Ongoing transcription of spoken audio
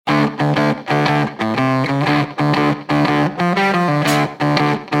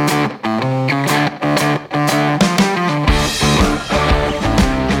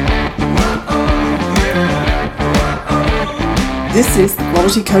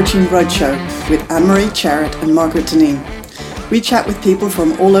Quality Coaching Roadshow with Anne-Marie Charrett and Margaret Deneen. We chat with people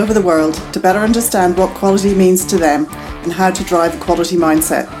from all over the world to better understand what quality means to them and how to drive a quality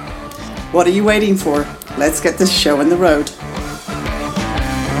mindset. What are you waiting for? Let's get this show on the road.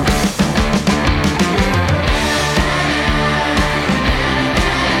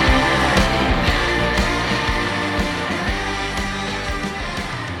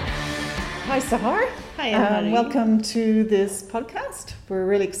 Hi, Sahar. Hi, welcome to this podcast. We're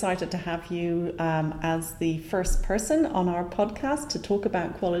really excited to have you as the first person on our podcast to talk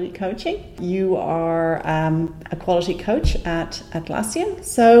about quality coaching. You are a quality coach at Atlassian.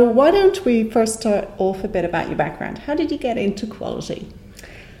 So why don't we first start off a bit about your background? How did you get into quality?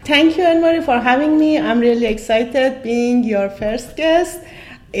 Thank you, Anne-Marie, for having me. I'm really excited being your first guest.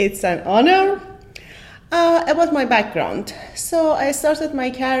 It's an honor. About my background. So I started my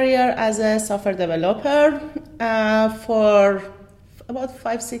career as a software developer. For about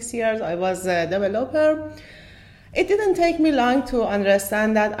 5-6 years, I was a developer. It didn't take me long to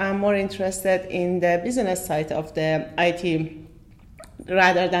understand that I'm more interested in the business side of the IT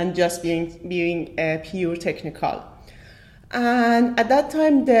rather than just being pure technical. And at that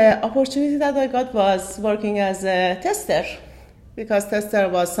time, the opportunity that I got was working as a tester, because tester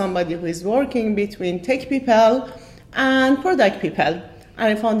was somebody who is working between tech people and product people, and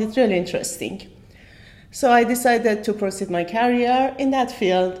I found it really interesting. So I decided to proceed my career in that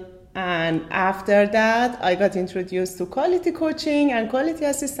field, and after that I got introduced to quality coaching and quality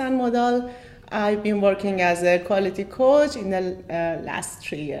assistant model. I've been working as a quality coach in the last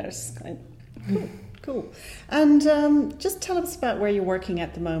 3 years. Cool. And just tell us about where you're working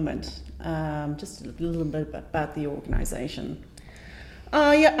at the moment, just a little bit about the organization.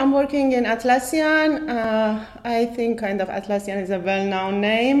 I'm working in Atlassian. I think Atlassian is a well-known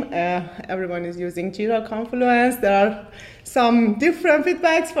name. Everyone is using Jira, Confluence. There are some different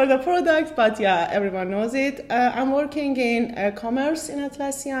feedbacks for the product, but everyone knows it. I'm working in commerce in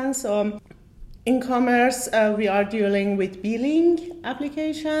Atlassian. So in commerce, we are dealing with billing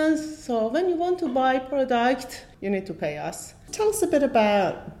applications. So when you want to buy product, you need to pay us. Tell us a bit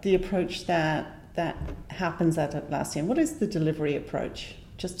about the approach that happens at Atlassian. What is the delivery approach?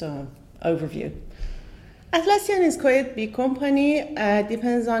 Just an overview. Atlassian is quite a big company.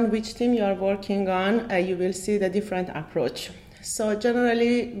 Depends on which team you are working on. You will see the different approach. So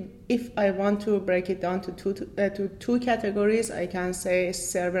generally, if I want to break it down to two categories, I can say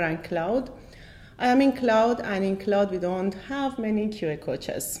server and cloud. I am in cloud, and in cloud we don't have many QA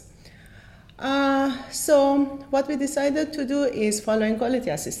coaches. So what we decided to do is following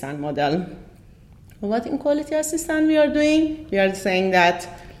quality assistant model. What in quality assistant we are doing? We are saying that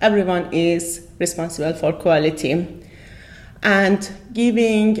everyone is responsible for quality and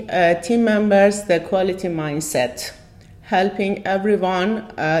giving team members the quality mindset, helping everyone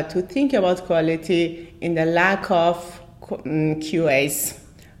to think about quality in the lack of QAs.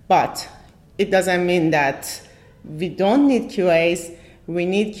 But it doesn't mean that we don't need QAs. We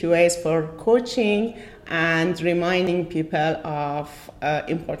need QAs for coaching and reminding people of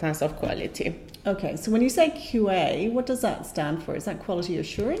importance of quality. Okay, so when you say QA, what does that stand for? Is that quality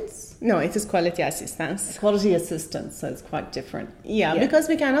assurance? No, it is quality assistance. Quality assistance, so it's quite different. Yeah. Because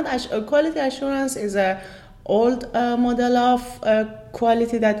we cannot, quality assurance is a old model of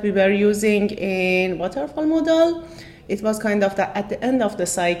quality that we were using in waterfall model. It was at the end of the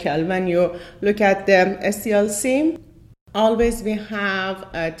cycle. When you look at the SDLC, always we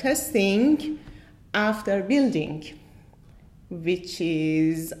have testing after building, which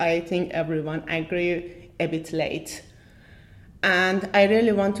is, I think everyone agree, a bit late. And I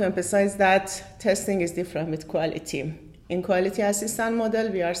really want to emphasize that testing is different with quality. In quality assistant model,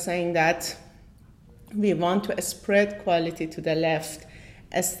 we are saying that we want to spread quality to the left,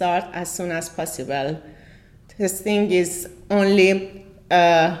 start as soon as possible. Testing is only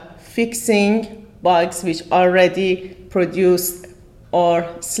fixing bugs which already produced or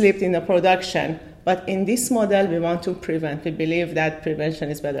slipped in the production. But in this model, we want to prevent. We believe that prevention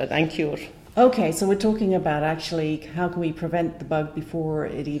is better than cure. Okay, so we're talking about actually how can we prevent the bug before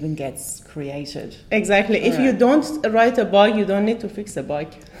it even gets created. Exactly. If you don't write a bug, you don't need to fix a bug.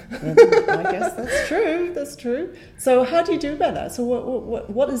 I guess that's true. So how do you do about that? So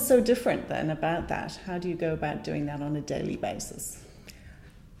what is so different then about that? How do you go about doing that on a daily basis?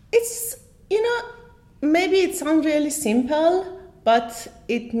 It's, maybe it sounds really simple, but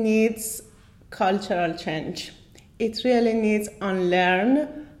it needs cultural change. It really needs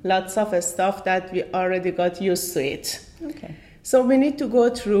unlearn lots of stuff that we already got used to it. Okay. So we need to go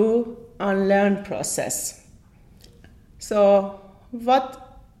through unlearn process. So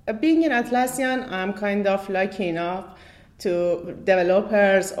being in Atlassian, I'm kind of lucky enough to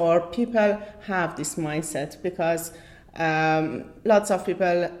developers or people have this mindset, because lots of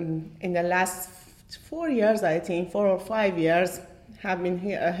people in the last 4 years, I think 4 or 5 years, have been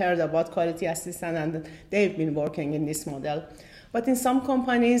heard about quality assistant, and they've been working in this model. But in some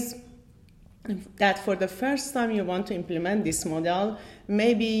companies that for the first time you want to implement this model,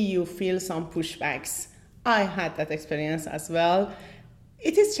 maybe you feel some pushbacks. I had that experience as well.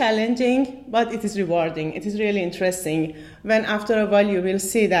 It is challenging, but it is rewarding. It is really interesting when after a while you will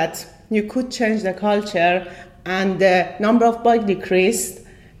see that you could change the culture and the number of bugs decreased,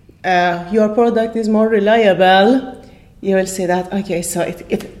 your product is more reliable. You will see that, okay, so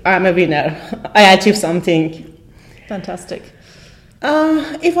I'm a winner. I achieved something. Fantastic.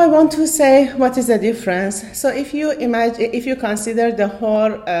 If I want to say what is the difference, so if you consider the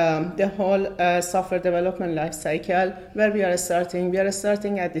whole software development life cycle, where we are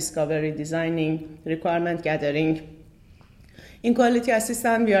starting at discovery, designing, requirement gathering. In quality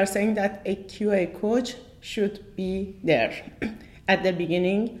assistant, we are saying that a QA coach should be there at the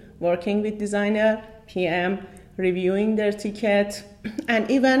beginning, working with designer, PM, reviewing their ticket, and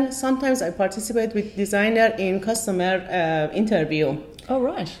even sometimes I participate with designer in customer interview. Oh,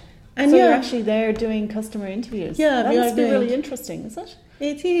 right. And so yeah, you're actually there doing customer interviews. Yeah, that must be really interesting, is it?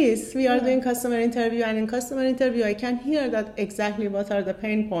 It is. We are doing customer interview, and in customer interview I can hear that exactly what are the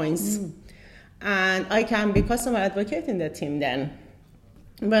pain points. And I can be customer advocate in the team then.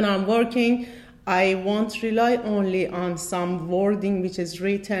 When I'm working, I won't rely only on some wording which is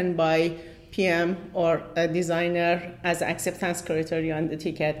written by PM or a designer as acceptance criteria on the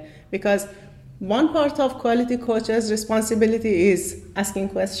ticket, because one part of quality coach's responsibility is asking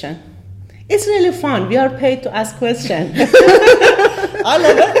questions. It's really fun. We are paid to ask questions. I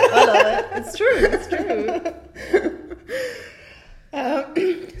love it. It's true.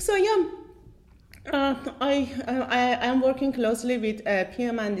 So yeah, I am working closely with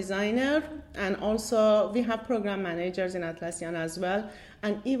PM and designer, and also we have program managers in Atlassian as well,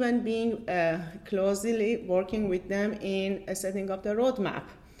 and even being closely working with them in setting up the roadmap.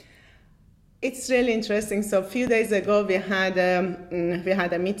 It's really interesting. So a few days ago we had a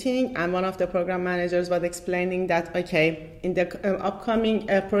meeting, and one of the program managers was explaining that, okay, in the upcoming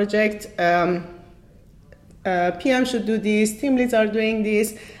project, PM should do this, team leads are doing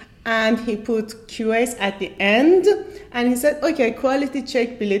this, and he put QAs at the end, and he said, okay, quality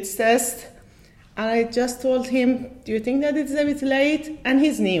check, blitz test. And I just told him, do you think that it's a bit late? And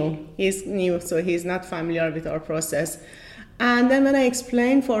he's new, so he's not familiar with our process. And then when I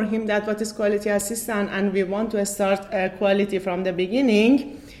explained for him that what is quality assistant and we want to start quality from the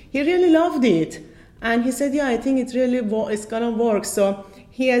beginning, he really loved it. And he said, yeah, I think it's going to work. So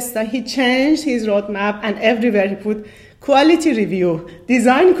he changed his roadmap, and everywhere he put quality review,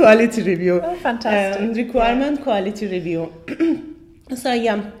 design quality review, requirement quality review. So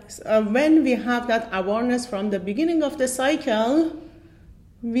yeah, when we have that awareness from the beginning of the cycle,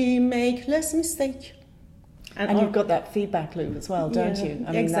 we make less mistake. And you've got that feedback loop as well, don't you?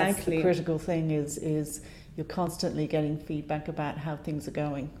 I mean, exactly. That's the critical thing is you're constantly getting feedback about how things are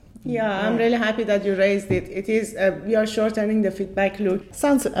going. Yeah, I'm really happy that you raised it. It is, we are shortening the feedback loop.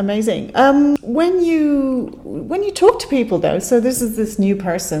 Sounds amazing. When you talk to people though, so this is this new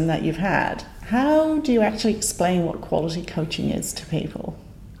person that you've had, how do you actually explain what quality coaching is to people?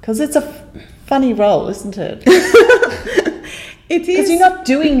 Because it's a funny role, isn't it? It is. Because you're not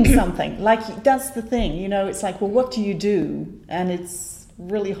doing something. Like, that's the thing, it's like, well, what do you do? And it's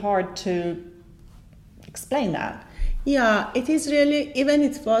really hard to explain that. Yeah, it is really, even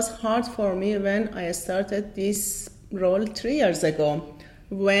it was hard for me when I started this role 3 years ago.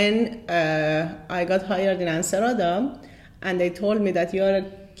 When I got hired in Ansarada, and they told me that you're a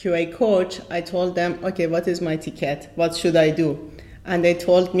QA coach, I told them, okay, what is my ticket? What should I do? And they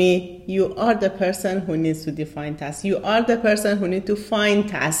told me, you are the person who needs to define tasks. You are the person who needs to find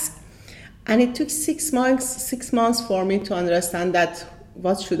tasks. And it took 6 months for me to understand that,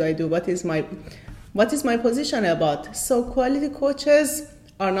 what should I do? What is my position about? So quality coaches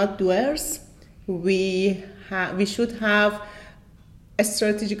are not doers. We should have a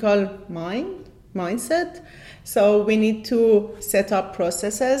strategical mindset. So we need to set up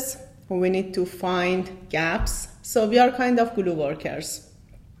processes. We need to find gaps. So we are kind of glue workers.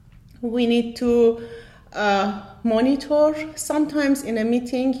 We need to monitor. Sometimes in a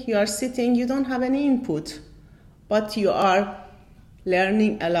meeting you are sitting, you don't have any input, but you are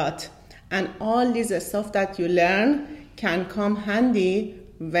learning a lot. And all this stuff that you learn can come handy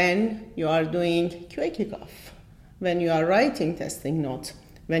when you are doing QA kickoff, when you are writing testing notes,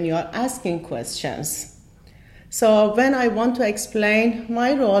 when you are asking questions. So when I want to explain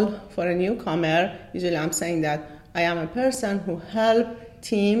my role for a newcomer, usually I'm saying that I am a person who help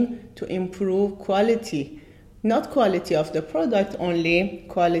team to improve quality, not quality of the product only,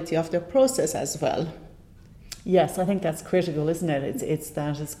 quality of the process as well. Yes, I think that's critical, isn't it?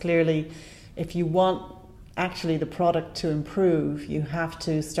 It's clearly, if you want actually the product to improve, you have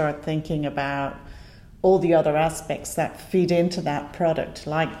to start thinking about all the other aspects that feed into that product,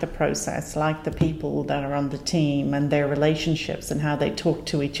 like the process, like the people that are on the team and their relationships and how they talk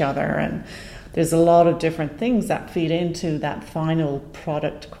to each other. And there's a lot of different things that feed into that final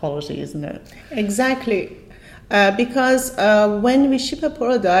product quality, isn't it? Exactly. Because when we ship a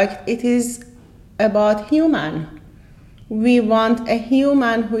product, it is about human. We want a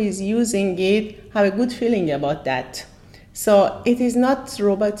human who is using it have a good feeling about that. So it is not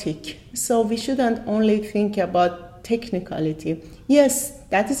robotic. So we shouldn't only think about technicality. Yes,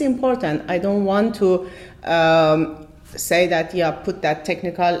 that is important. I don't want to say that, put that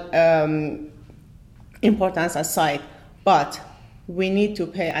technical importance aside. But we need to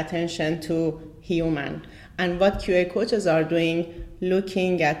pay attention to human. And what QA coaches are doing,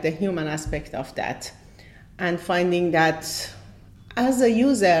 looking at the human aspect of that and finding that as a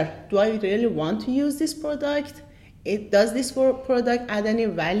user, do I really want to use this product? Does this product add any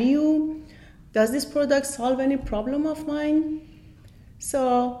value? Does this product solve any problem of mine?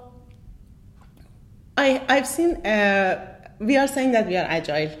 So I've seen, we are saying that we are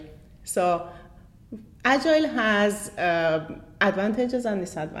agile. So agile has advantages and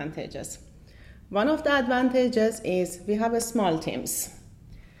disadvantages. One of the advantages is we have a small teams.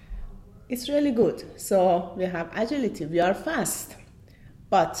 It's really good. So we have agility, we are fast.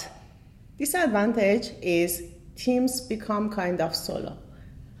 But disadvantage is teams become kind of solo.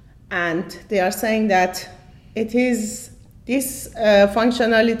 And they are saying that it is this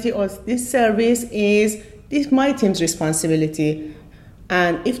functionality or this service is my team's responsibility.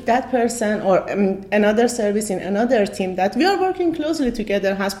 And if that person or another service in another team that we are working closely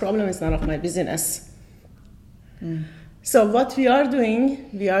together has problem, it's none of my business. So what we are doing,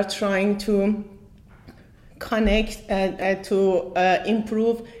 we are trying to connect to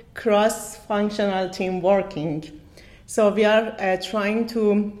improve cross-functional team working. So we are trying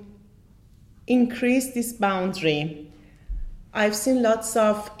to increase this boundary. I've seen lots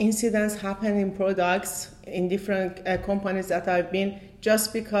of incidents happen in products in different companies that I've been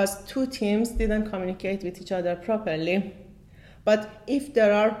just because two teams didn't communicate with each other properly. But if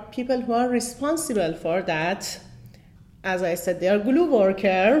there are people who are responsible for that, as I said, they are glue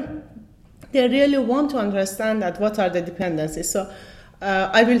worker, they really want to understand that what are the dependencies. So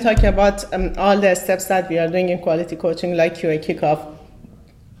I will talk about all the steps that we are doing in quality coaching, like QA kickoff.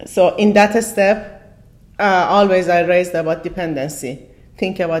 So in that step, always I raised about dependency.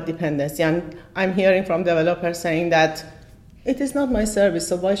 Think about dependency. And I'm hearing from developers saying that it is not my service,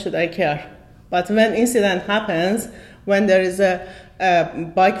 so why should I care? But when incident happens, when there is a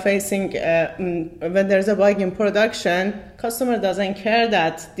bug when there's a bug in production, customer doesn't care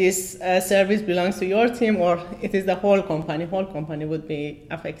that this service belongs to your team or it is the whole company. Whole company would be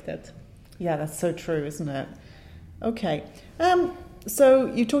affected. Yeah, that's so true, isn't it? Okay.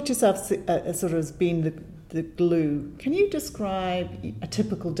 So you talked yourself sort of as being the glue. Can you describe a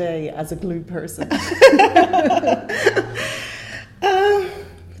typical day as a glue person?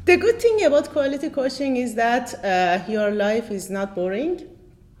 The good thing about quality coaching is that your life is not boring,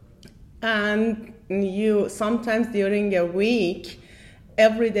 and you sometimes during a week,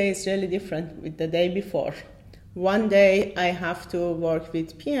 every day is really different with the day before. One day I have to work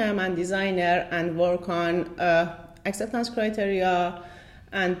with PM and designer and work on acceptance criteria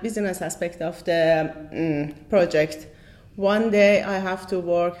and business aspect of the project. One day I have to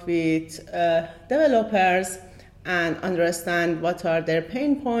work with developers and understand what are their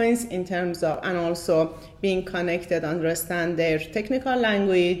pain points in terms of, and also being connected, understand their technical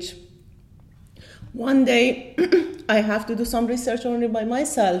language. One day I have to do some research only by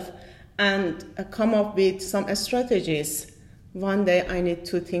myself and come up with some strategies. One day I need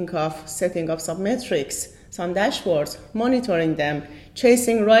to think of setting up some metrics, some dashboards, monitoring them,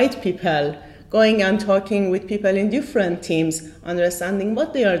 chasing right people, going and talking with people in different teams, understanding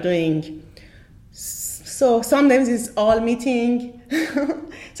what they are doing. So sometimes it's all meeting.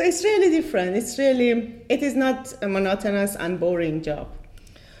 So it's really different. It is not a monotonous and boring job.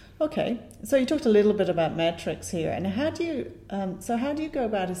 Okay, so you talked a little bit about metrics here, and how do you go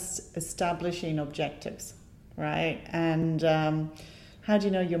about establishing objectives, right? And how do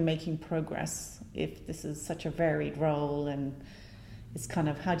you know you're making progress if this is such a varied role? And it's kind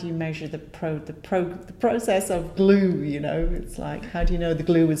of, how do you measure the process of glue? You know, it's like, how do you know the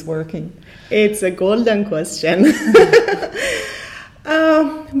glue is working? It's a golden question.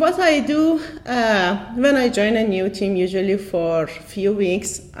 What I do when I join a new team, usually for a few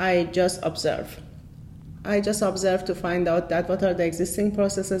weeks, I just observe. I just observe to find out that what are the existing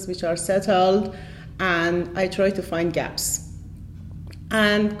processes which are settled, and I try to find gaps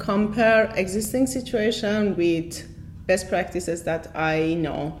and compare existing situation with best practices that I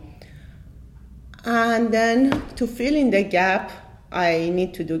know. And then to fill in the gap, I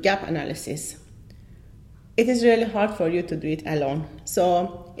need to do gap analysis. It is really hard for you to do it alone.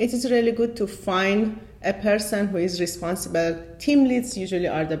 So it is really good to find a person who is responsible. Team leads usually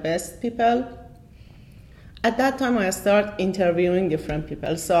are the best people. At that time, I start interviewing different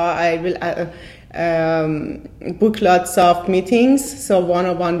people. So I will book lots of meetings. So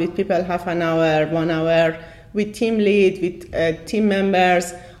one-on-one with people, half an hour, 1 hour, with team lead, with team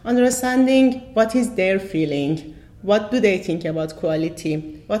members, understanding what is their feeling, what do they think about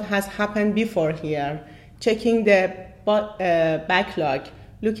quality, what has happened before here, checking the backlog,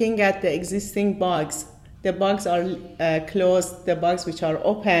 looking at the existing bugs. The bugs are closed, the bugs which are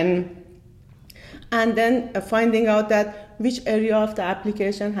open, and then finding out that which area of the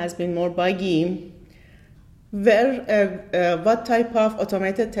application has been more buggy, what type of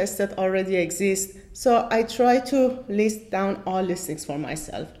automated tests that already exist. So I try to list down all these things for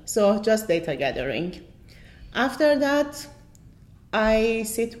myself. So just data gathering. After that, I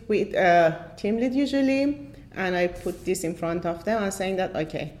sit with a team lead usually, and I put this in front of them and saying that,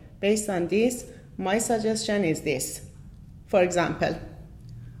 okay, based on this, my suggestion is this. For example,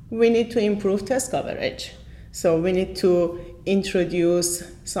 we need to improve test coverage. So we need to introduce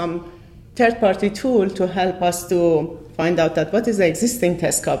some third-party tool to help us to find out that what is the existing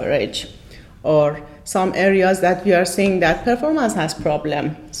test coverage, or some areas that we are seeing that performance has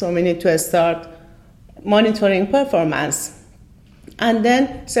problem. So we need to start monitoring performance, and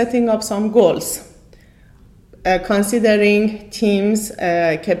then setting up some goals, considering teams'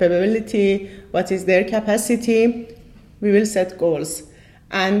 capability, what is their capacity. We will set goals.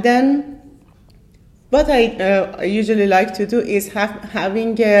 And then what I usually like to do is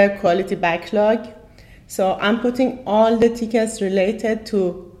having a quality backlog. So I'm putting all the tickets related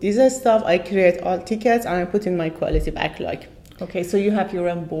to this stuff. I create all tickets and I put in my quality backlog. Okay, so you have your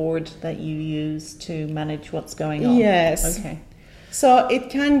own board that you use to manage what's going on? Yes. Okay. So it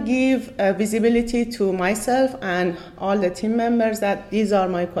can give visibility to myself and all the team members that these are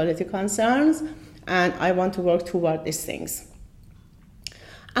my quality concerns and I want to work toward these things.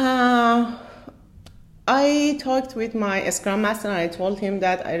 I talked with my Scrum Master and I told him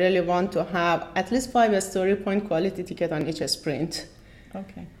that I really want to have at least 5 story point quality ticket on each sprint.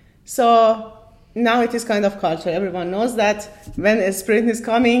 Okay. So now it is kind of culture. Everyone knows that when a sprint is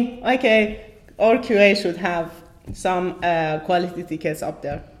coming, okay, our QA should have some quality tickets up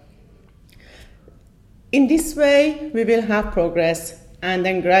there. In this way, we will have progress, and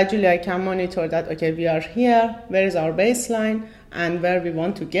then gradually I can monitor that, okay, we are here, where is our baseline, and where we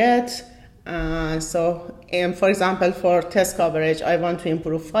want to get. For example, for test coverage, I want to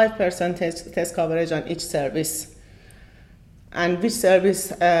improve 5% test coverage on each service. And which service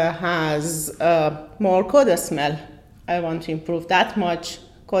has more code smell? I want to improve that much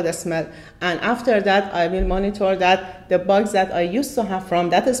code smell. And after that, I will monitor that the bugs that I used to have from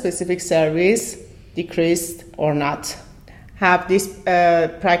that specific service decreased or not. Have these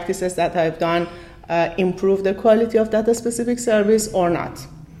practices that I've done improve the quality of that specific service or not.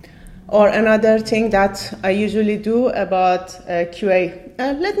 Or another thing that I usually do about QA.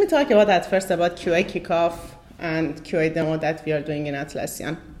 Let me talk about that first, about QA kickoff and QA demo that we are doing in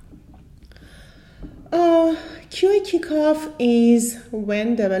Atlassian. QA kickoff is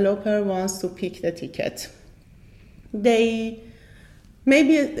when developer wants to pick the ticket. We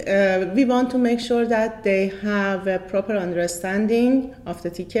want to make sure that they have a proper understanding of the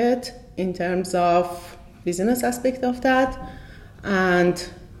ticket in terms of business aspect of that and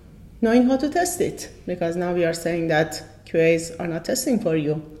knowing how to test it, because now we are saying that QAs are not testing for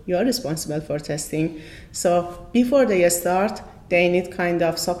you. You are responsible for testing. So before they start, they need kind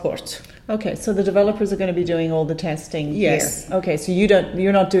of support. Okay, so the developers are going to be doing all the testing. Yes. Here. Okay, so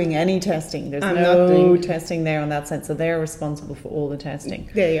you're not doing any testing. There's no testing there on that side. So they're responsible for all the testing.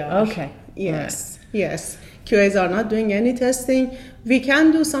 They are. Okay. Yes. Right. Yes. QAs are not doing any testing. We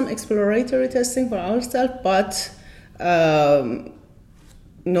can do some exploratory testing for ourselves, but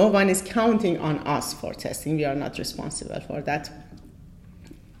no one is counting on us for testing. We are not responsible for that.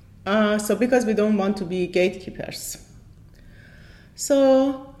 So because we don't want to be gatekeepers.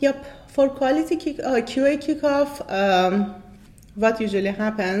 So, for quality QA kickoff, what usually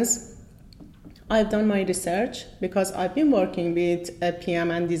happens, I've done my research because I've been working with a PM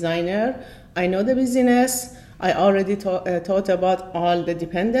and designer. I know the business. I already thought about all the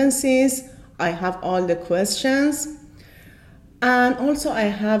dependencies. I have all the questions. And also I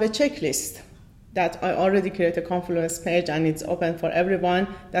have a checklist that I already created a Confluence page, and it's open for everyone,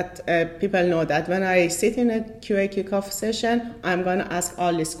 that people know that when I sit in a QA kickoff session, I'm going to ask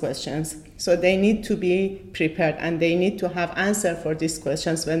all these questions. So they need to be prepared, and they need to have answer for these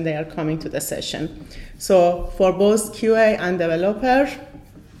questions when they are coming to the session. So for both QA and developer,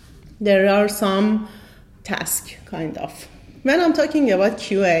 there are some tasks, kind of. When I'm talking about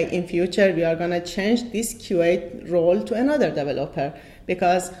QA in future, we are going to change this QA role to another developer,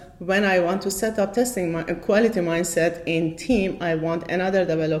 because when I want to set up testing quality mindset in team, I want another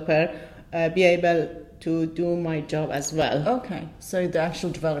developer be able to do my job as well. Okay, so the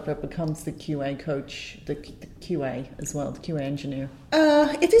actual developer becomes the QA coach, the QA as well, the QA engineer.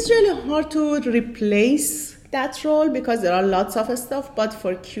 It is really hard to replace that role because there are lots of stuff, but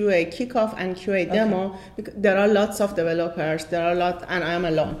for QA kickoff and QA demo, there are lots of developers, and I am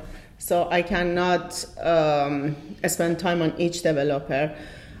alone. So I cannot spend time on each developer.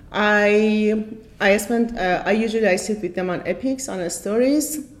 I usually sit with them on epics, on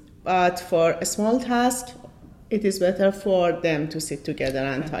stories, but for a small task, it is better for them to sit together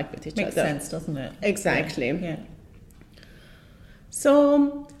and type with each other. Makes sense, doesn't it? Exactly. Yeah.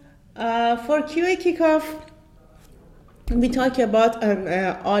 So for QA kickoff, we talk about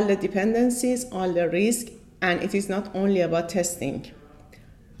all the dependencies, all the risk, and it is not only about testing.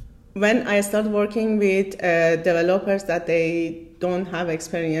 When I start working with developers that they don't have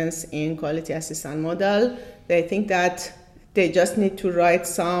experience in quality assistant model, they think that they just need to write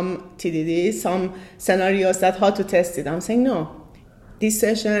some TDD, some scenarios that how to test it. I'm saying no. This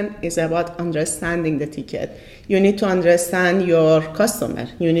session is about understanding the ticket. You need to understand your customer.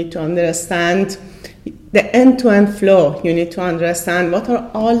 You need to understand the end-to-end flow. You need to understand what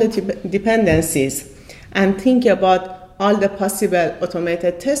are all the dependencies, and think about all the possible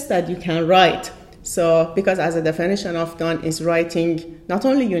automated tests that you can write. So, because as a definition of done is writing not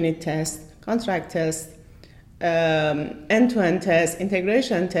only unit tests, contract tests, end-to-end tests,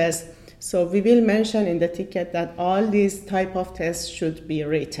 integration tests. So we will mention in the ticket that all these type of tests should be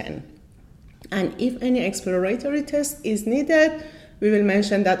written. And if any exploratory test is needed, we will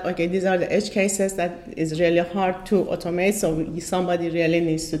mention that, okay, these are the edge cases that is really hard to automate, so somebody really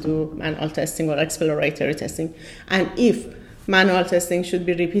needs to do manual testing or exploratory testing. And if manual testing should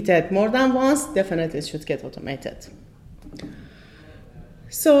be repeated more than once, definitely it should get automated.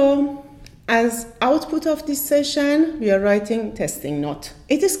 So, as output of this session, we are writing testing note.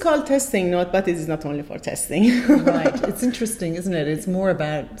 It is called testing note, but it is not only for testing. Right. It's interesting, isn't it? It's more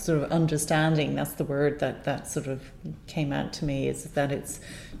about sort of understanding. That's the word that sort of came out to me, is that it's,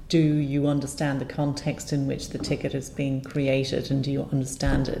 do you understand the context in which the ticket is being created, and do you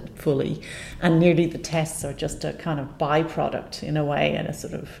understand it fully? And nearly the tests are just a kind of byproduct in a way, and a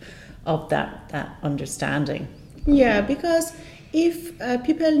sort of that understanding. Yeah, because if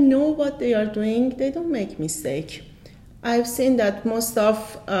people know what they are doing, they don't make mistake. I've seen that most of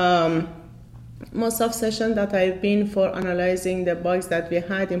sessions that I've been for analyzing the bugs that we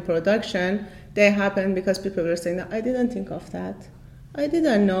had in production, they happen because people were saying, I didn't think of that. I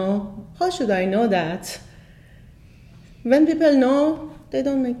didn't know. How should I know that? When people know, they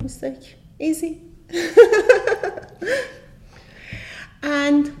don't make mistake. Easy.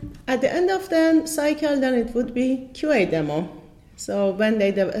 And at the end of the cycle, then it would be QA demo. So when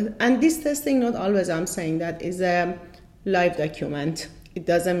and this testing note, always I'm saying that is a live document. It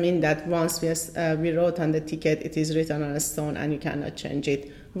doesn't mean that once we wrote on the ticket, it is written on a stone and you cannot change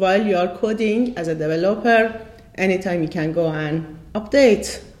it. While you are coding as a developer, anytime you can go and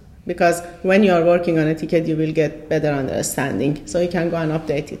update, because when you are working on a ticket, you will get better understanding. So you can go and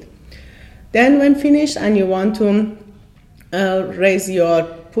update it. Then when finished and you want to raise your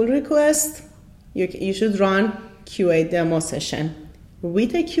pull request, you should run QA demo session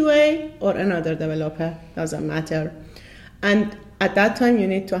with a QA or another developer, doesn't matter. And at that time, you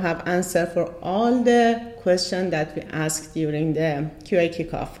need to have answer for all the questions that we asked during the QA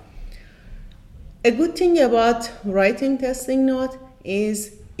kickoff. A good thing about writing testing note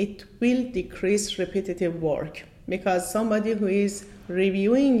is it will decrease repetitive work, because somebody who is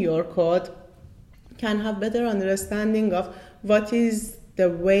reviewing your code can have better understanding of what is the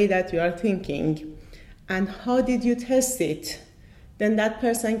way that you are thinking and how did you test it. Then that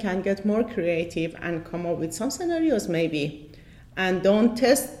person can get more creative and come up with some scenarios maybe, and don't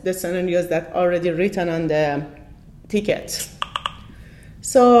test the scenarios that are already written on the ticket.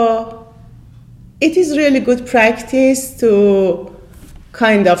 So it is really good practice to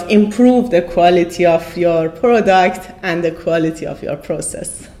kind of improve the quality of your product and the quality of your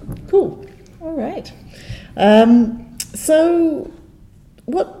process. Cool. All right. So,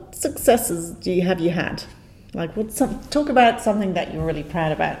 what successes have you had? Like, talk about something that you're really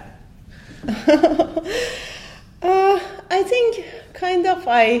proud about. I think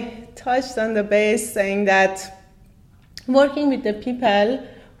I touched on the base saying that working with the people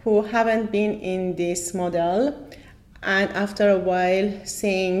who haven't been in this model, and after a while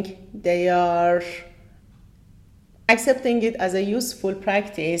seeing they are accepting it as a useful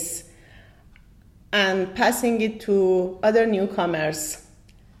practice and passing it to other newcomers,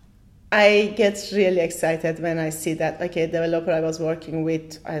 I get really excited when I see that, okay, developer I was working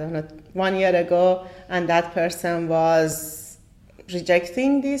with, 1 year ago, and that person was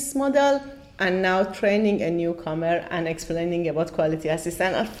rejecting this model, and now training a newcomer and explaining about quality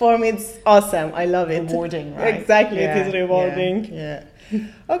assistant. And for me, it's awesome. I love it. Rewarding, right? Exactly, yeah, it is rewarding. Yeah.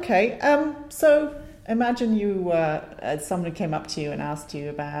 Okay, so imagine somebody came up to you and asked you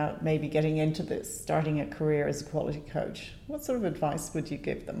about maybe getting into this, starting a career as a quality coach. What sort of advice would you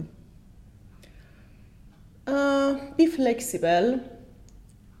give them? Be flexible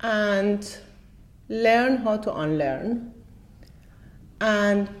and learn how to unlearn,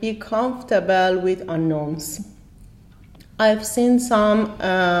 and be comfortable with unknowns. I've seen some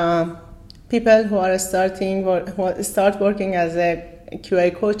people who start working as a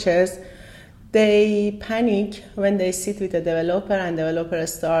QA coaches. They panic when they sit with a developer and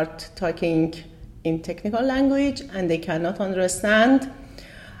developers start talking in technical language and they cannot understand,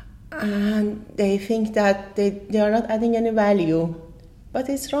 and they think that they are not adding any value. But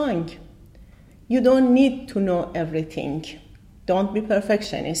it's wrong. You don't need to know everything. Don't be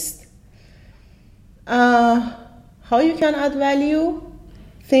perfectionist. How you can add value?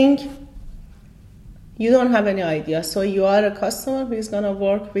 Think you don't have any idea. So you are a customer who is going to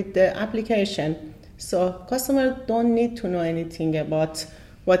work with the application. So customers don't need to know anything about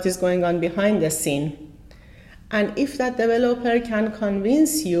what is going on behind the scene. And if that developer can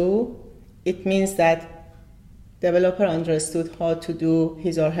convince you, it means that developer understood how to do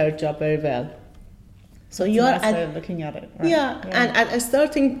his or her job very well. So you are looking at it. Right? Yeah, and at a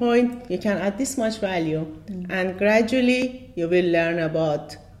starting point, you can add this much value. And gradually, you will learn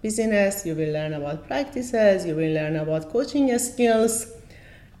about business, you will learn about practices, you will learn about coaching skills.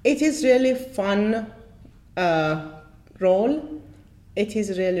 It is really fun role. It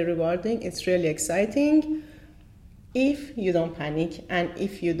is really rewarding. It's really exciting if you don't panic and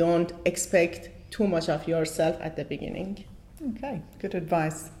if you don't expect too much of yourself at the beginning. Okay, good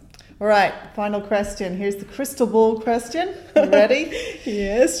advice. All right, final question. Here's the crystal ball question. You ready?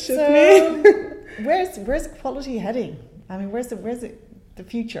 Yes, shoot me. Where's quality heading? I mean, where's the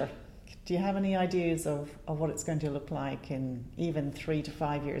future? Do you have any ideas of what it's going to look like in even 3 to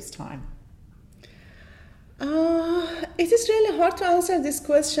 5 years' time? It is really hard to answer this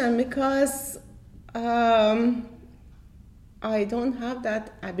question because I don't have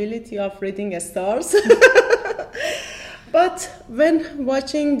that ability of reading stars. But when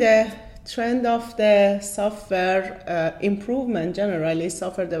watching the trend of the software improvement, generally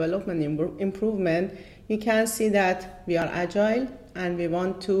software development improvement, you can see that we are agile and we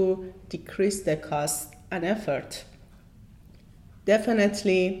want to decrease the cost and effort.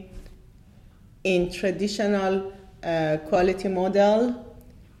 Definitely in traditional quality model,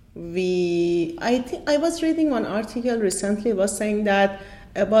 I was reading one article recently was saying that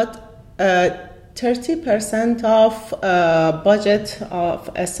about 30% of budget of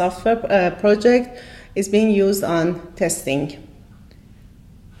a software project is being used on testing.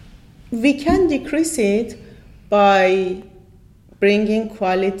 We can decrease it by bringing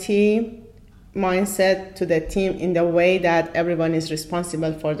quality mindset to the team in the way that everyone is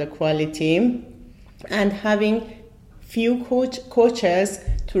responsible for the quality, and having few coaches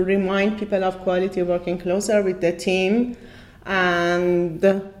to remind people of quality, working closer with the team, and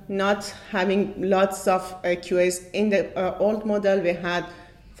not having lots of QAs. In the old model, we had,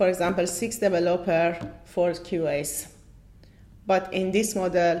 for example, 6 developers, 4 QAs. But in this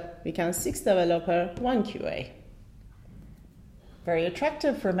model, we can 6 developers, 1 QA. Very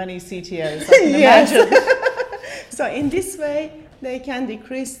attractive for many CTOs, I can imagine. So in this way, they can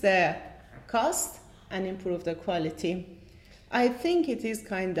decrease the cost and improve the quality. I think it is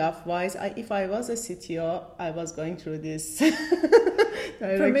kind of wise. If I was a CTO, I was going through this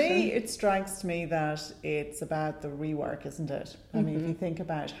direction. For me, it strikes me that it's about the rework, isn't it? I mean, if you think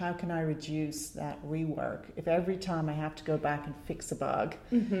about how can I reduce that rework, if every time I have to go back and fix a bug,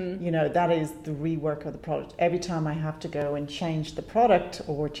 that is the rework of the product. Every time I have to go and change the product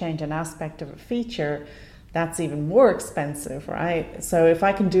or change an aspect of a feature, that's even more expensive, right? So if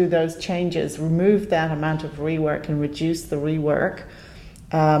I can do those changes, remove that amount of rework and reduce the rework,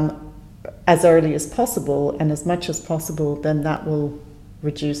 as early as possible and as much as possible, then that will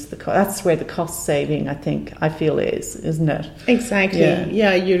reduce the cost. That's where the cost saving, I feel is, isn't it? Exactly.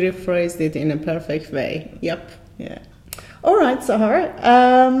 Yeah, you rephrased it in a perfect way. Yep. Yeah. All right,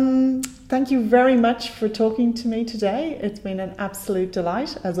 Sahar. Thank you very much for talking to me today. It's been an absolute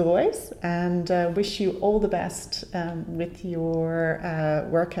delight, as always, and wish you all the best with your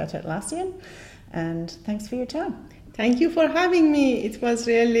work at Atlassian. And thanks for your time. Thank you for having me. It was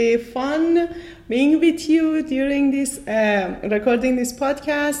really fun being with you during this recording this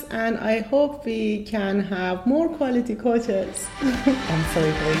podcast, and I hope we can have more quality coaches.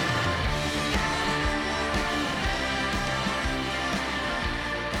 Absolutely.